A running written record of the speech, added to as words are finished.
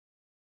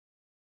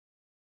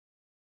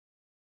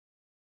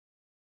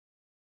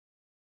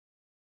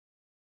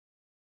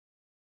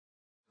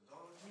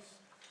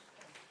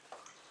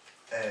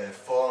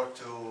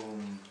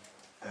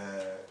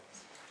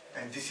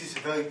and this is a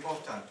very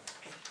important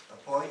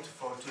point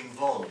to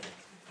involve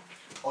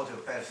other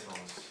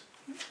persons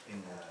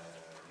in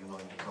in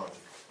the project,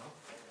 no?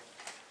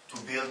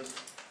 To build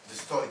the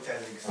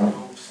storytelling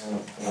groups.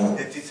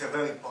 That is a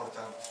very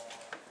important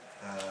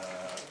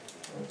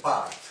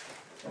part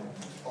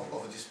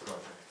of this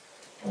project.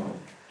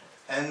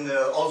 And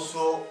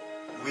also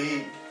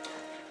we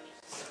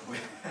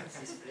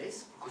this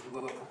place, because we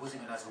were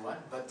proposing another one,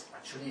 but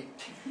actually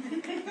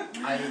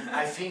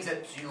I think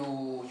that you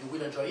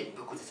will enjoy it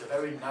because it's a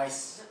very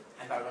nice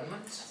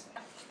environment, a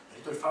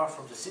little far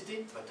from the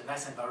city, but a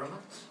nice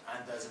environment,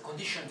 and the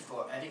conditions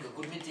for having a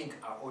good meeting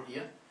are all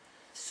here.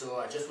 So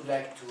I just would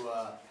like to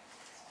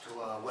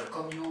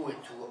welcome you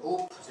and to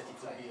hope that it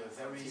will be a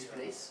very nice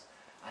place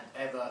and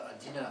have a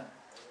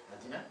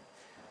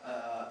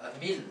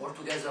meal all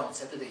together on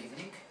Saturday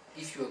evening,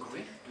 if you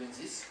agree doing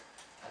this.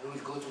 And we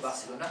will go to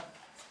Barcelona,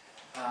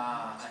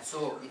 and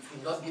so it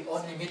will not be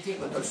only meeting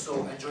but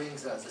also enjoying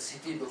the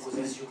city, because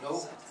as you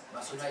know,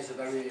 Barcelona is a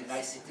very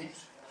nice city,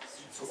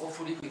 so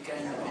hopefully we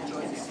can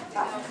enjoy the city.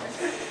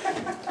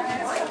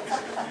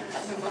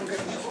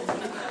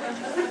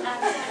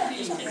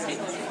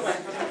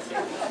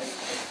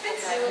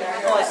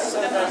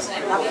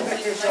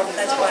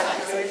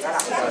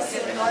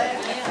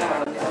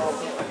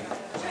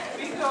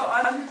 We go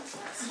on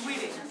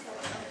reading.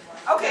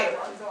 Okay,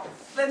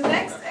 the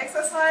next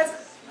exercise,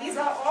 these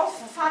are all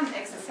fun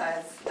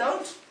exercises.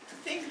 Don't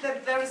think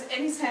that there is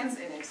any sense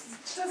in it.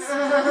 It's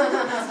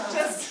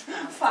just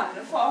fun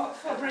for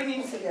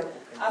bringing us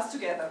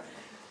together.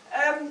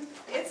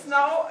 It's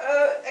now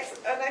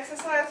an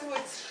exercise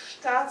which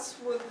starts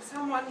with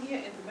someone here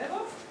in the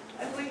middle,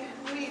 and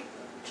we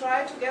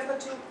try together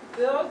to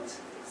build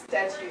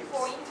statues.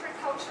 For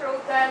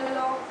intercultural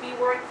dialogue, we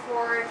work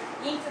for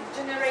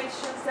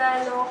intergenerational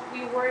dialogue,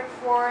 we work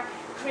for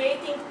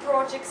creating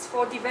projects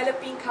for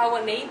developing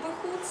our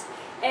neighborhoods.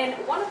 And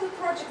one of the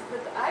projects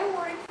that I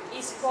work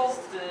is called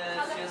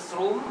Fürs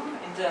Rum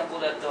in der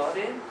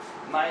Ambulatorien.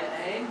 My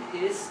aim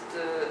is a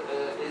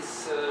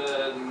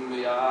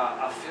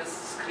first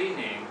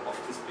screening of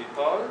these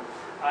people.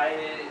 I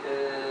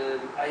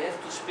have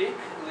to speak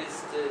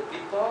with the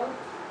people.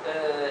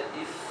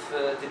 If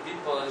the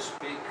people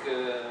speak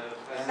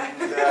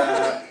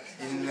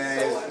in a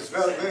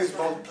very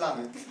small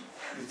planet,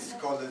 it's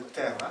called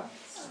Terra.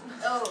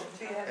 Oh,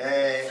 the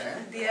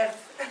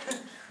Earth.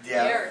 The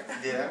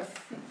Earth,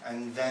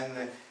 and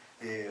then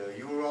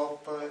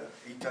Europe,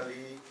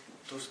 Italy,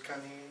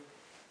 Tuscany,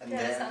 and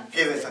then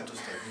Pieve Santo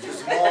Stefano. It's a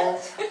small,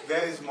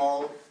 very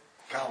small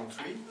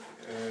country.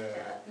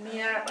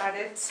 Near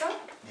Arezzo.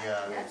 Near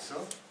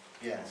Arezzo,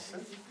 yes.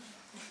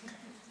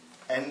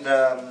 And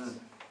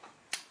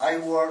I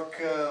work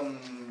in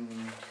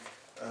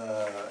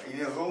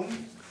a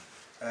room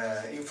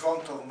in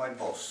front of my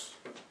boss.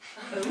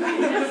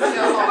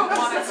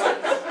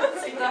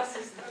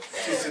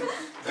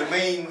 The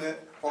main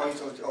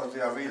point of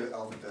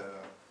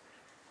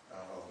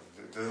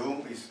the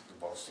room is the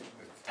boss.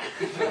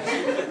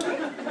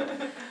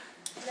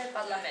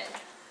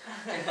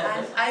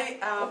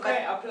 And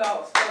Okay,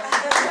 applause.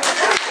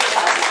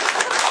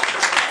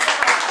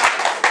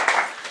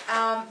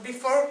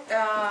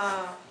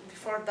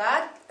 Before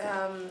that,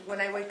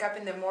 when I wake up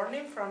in the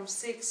morning from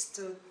 6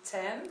 to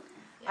 10,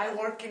 I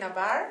work in a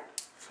bar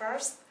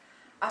first.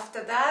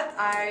 After that,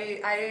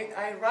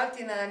 I write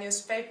in a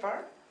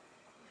newspaper.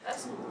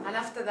 And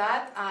after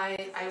that, I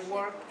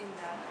work in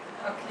the...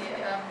 Okay,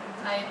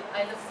 I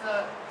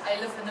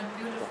live in a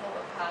beautiful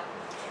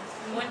apartment.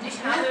 Und ich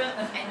habe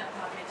ein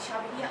Apartment. Ich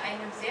habe hier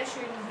einen sehr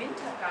schönen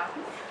Wintergarten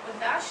und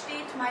da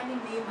steht meine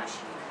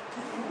Nähmaschine.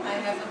 I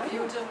have a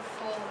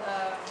beautiful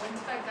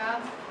winter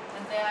garden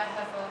and there I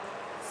have a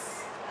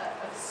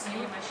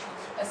sewing machine.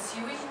 A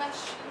sewing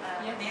machine?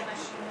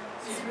 Nähmaschine.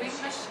 Sewing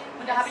machine.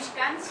 Und da habe ich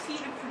ganz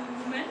viele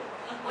Blumen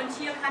und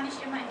hier kann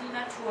ich immer in die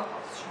Natur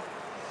rausschauen.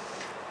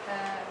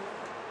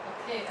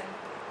 Okay,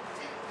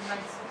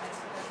 meinst du das?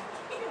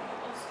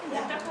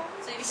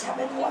 Ich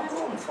habe nur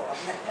Blumen vor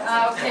mir.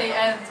 Okay,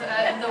 and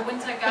in the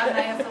winter garden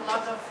I have a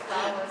lot of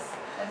flowers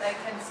and I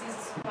can see the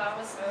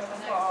flowers.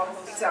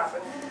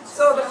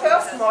 So the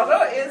first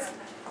model is,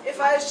 if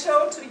I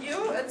show to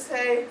you and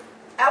say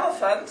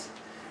elephant,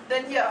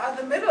 then you are in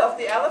the middle of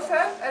the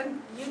elephant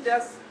and you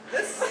does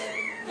this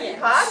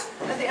part,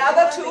 and the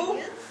other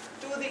two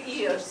do the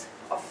ears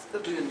of the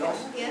people.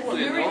 Do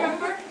you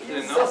remember?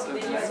 You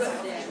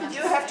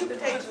have to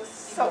take this.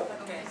 So,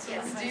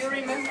 Do you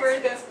remember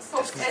the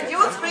and you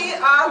three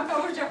are the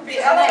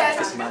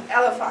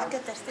elephant.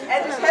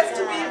 And it has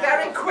to be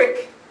very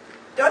quick.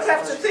 Don't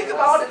have to think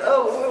about it.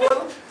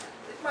 Oh,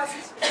 it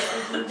must.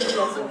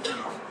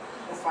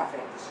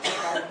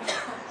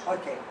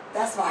 Okay,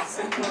 das war's.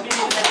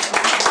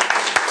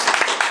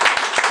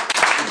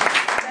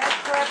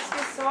 Perhaps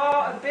you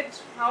saw a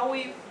bit how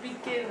we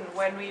begin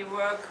when we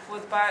work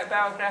with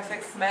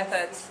biographics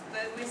methods.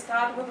 Then we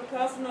start with the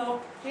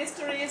personal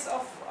histories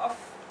of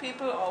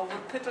people or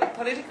with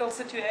political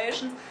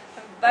situations,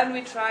 and then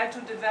we try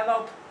to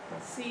develop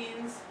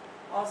scenes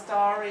or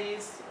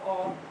stories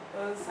or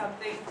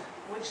something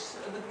which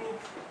the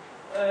group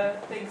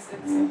thinks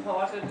it's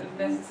important and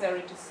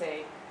necessary to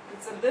say.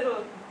 It's a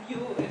little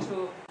view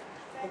into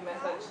the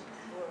message.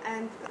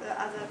 And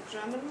other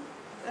German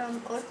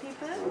old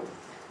people.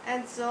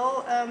 And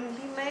so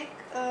we make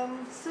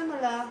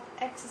similar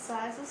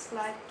exercises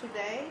like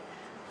today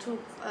to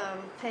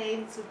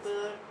paint, to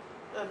build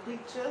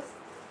pictures.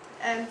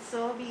 And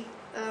so we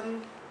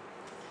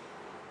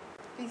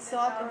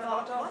thought There are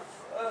about a lot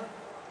of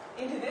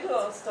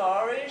individual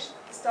stories,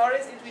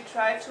 and we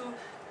try to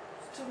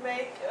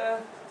make a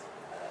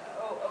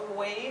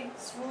way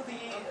through the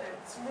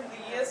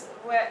years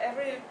where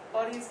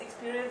everybody's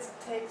experience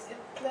takes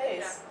its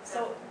place. Yeah.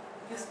 So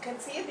you can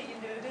see the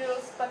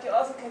individuals, but you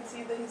also can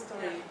see the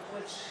history,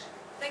 which.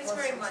 Thanks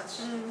very much.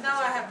 Now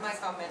I have my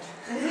comment.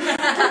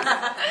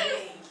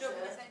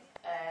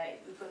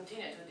 We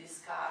continue to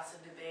discuss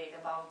and debate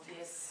about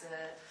this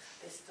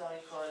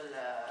historical,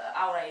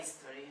 our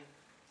history.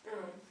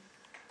 That'd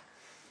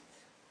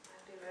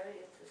be very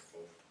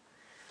interesting.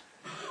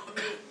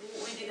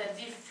 We did a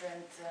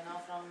different,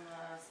 from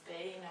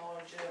Spain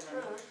or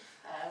Germany.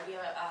 We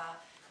have a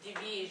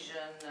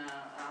division,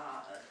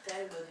 a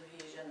terrible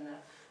division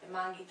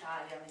among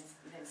Italians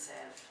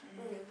themselves.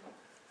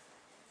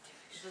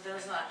 So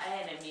there's no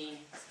enemy.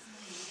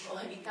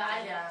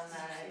 Italian,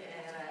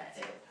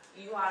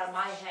 you are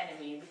my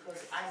enemy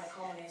because I'm a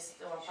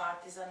communist or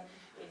partisan,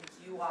 and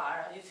you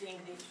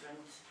think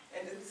different.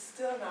 And it's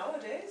still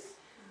nowadays?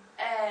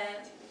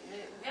 And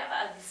we have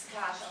a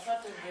discussion,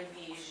 sort of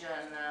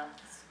revision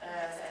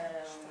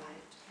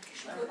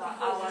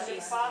about our in the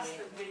history. past,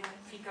 when you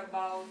think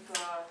about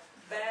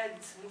bad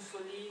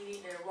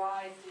Mussolini and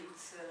white,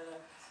 it's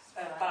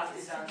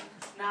partisan.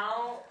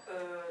 Now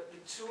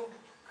the two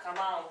come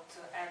out,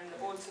 and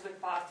also the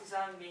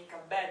partisan make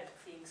a bad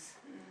things.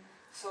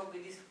 So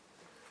we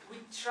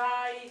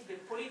try, the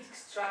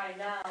politics try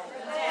now.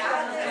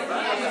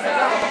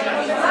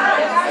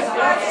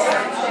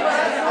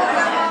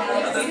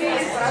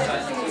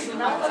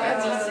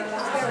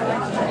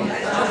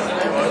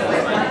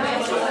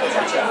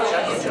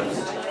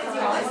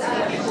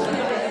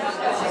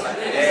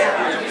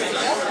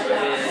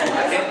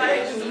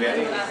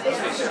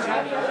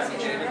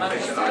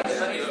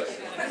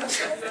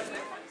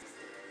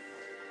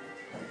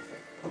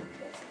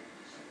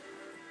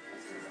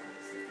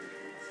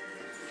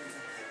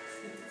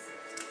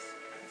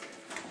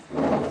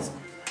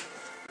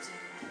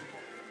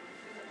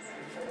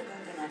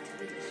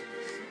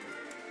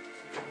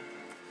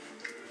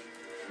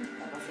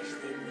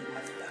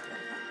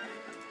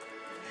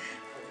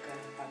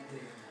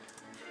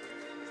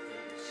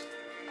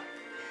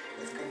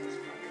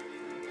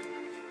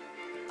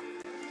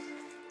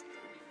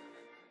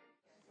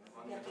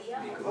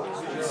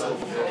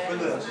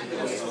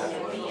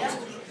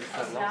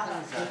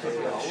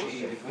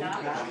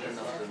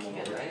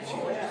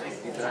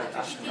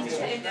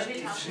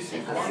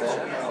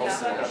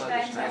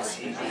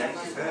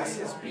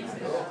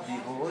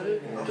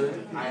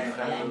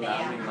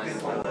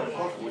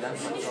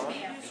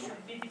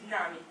 Be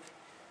dynamic.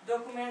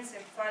 Documents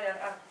and files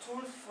are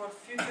tools for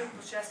future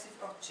processes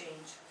of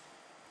change.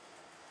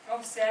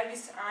 Of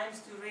service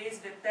aims to raise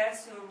the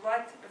personal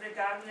right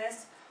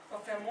regardless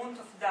of amount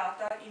of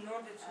data in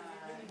order to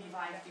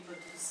invite people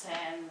to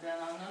send,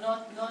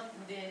 not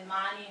the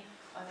money,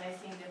 but I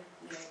think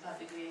the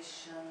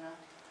publication.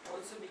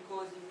 Also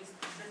because in this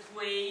different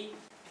way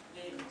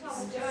they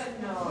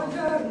Buongiorno.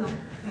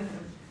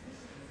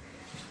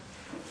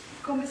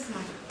 Come sta?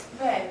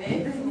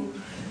 Bene.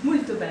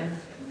 Molto bene.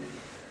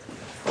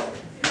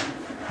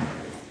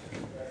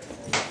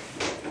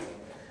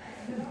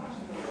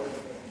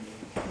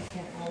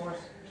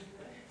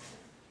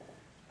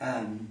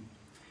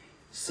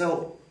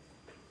 So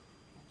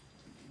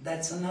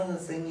that's another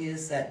thing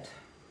is that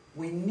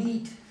we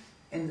need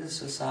in the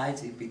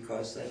society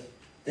because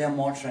there are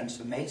more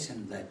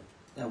transformation than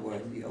there were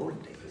in the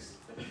old days.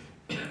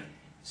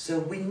 So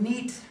we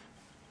need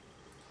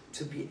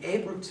to be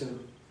able to,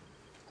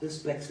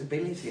 this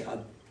flexibility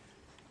of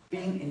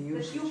being in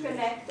new that you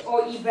connect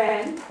or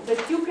event,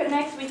 that you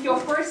connect with your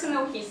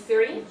personal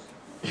history.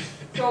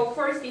 So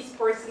first is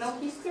personal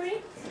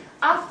history.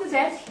 After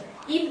that,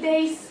 if there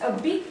is a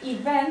big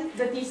event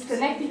that is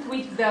connected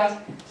with the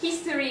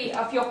history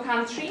of your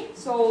country,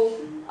 so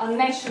a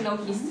national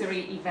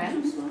history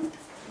event,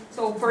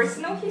 so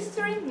personal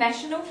history,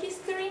 national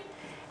history,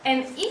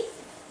 and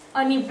if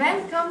an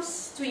event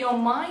comes to your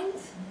mind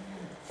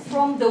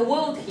from the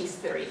world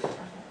history,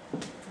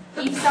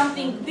 if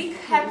something big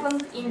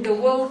happened in the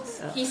world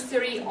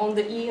history on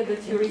the year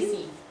that you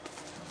receive,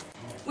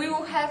 we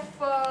will have...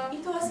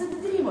 It wasn't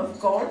a dream, of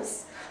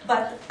course,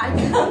 but I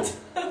can't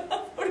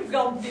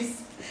forget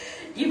this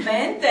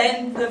event.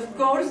 And of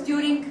course,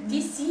 during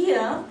this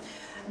year,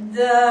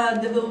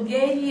 the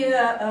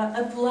Bulgaria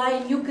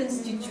applied new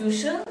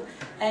constitution,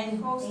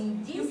 and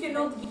you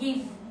cannot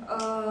give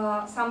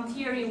some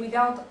theory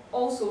without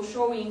also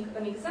showing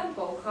an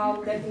example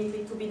how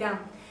definitely to be done.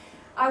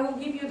 I will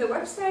give you the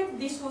website.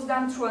 This was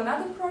done through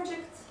another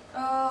project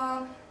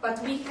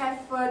but we have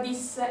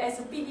this as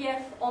a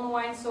PDF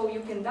online, so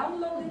you can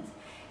download it.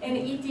 And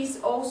it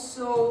is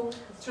also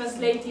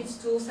translated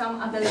to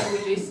some other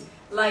languages,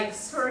 like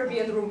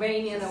Serbian,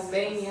 Romanian,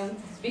 Albanian,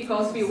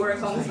 because we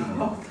work on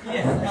both.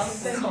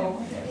 Yes.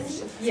 So,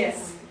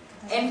 yes.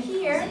 And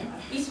here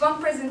is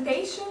one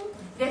presentation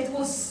that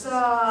was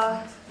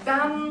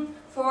done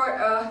for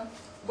a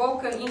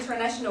Balkan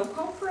International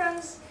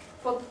Conference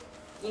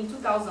in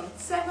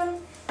 2007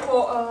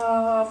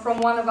 from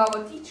one of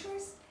our teachers.